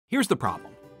Here's the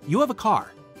problem. You have a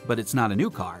car, but it's not a new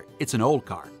car, it's an old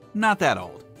car. Not that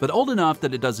old, but old enough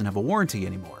that it doesn't have a warranty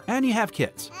anymore. And you have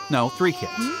kids. No, 3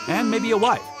 kids. And maybe a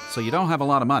wife, so you don't have a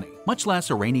lot of money, much less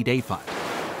a rainy day fund.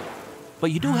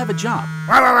 But you do have a job,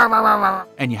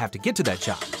 and you have to get to that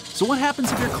job. So what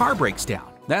happens if your car breaks down?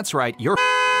 That's right, you're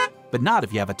but not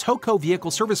if you have a Toco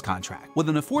vehicle service contract. With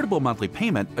an affordable monthly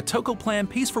payment, a Toco plan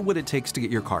pays for what it takes to get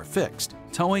your car fixed.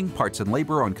 Towing, parts and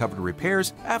labor on covered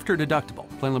repairs, after deductible.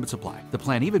 Plan limits apply. The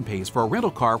plan even pays for a rental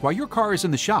car while your car is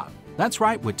in the shop. That's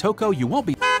right, with Toco you won't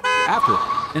be after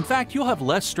all. In fact, you'll have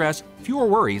less stress, fewer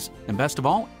worries, and best of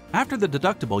all, after the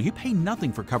deductible, you pay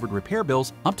nothing for covered repair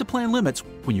bills up to plan limits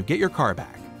when you get your car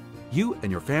back. You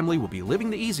and your family will be living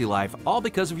the easy life all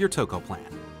because of your Toco plan.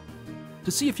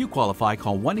 To see if you qualify,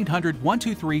 call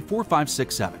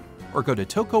 1-800-123-4567 or go to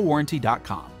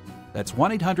tocowarranty.com. That's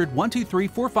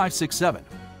 1-800-123-4567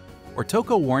 or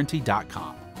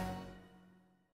tocowarranty.com.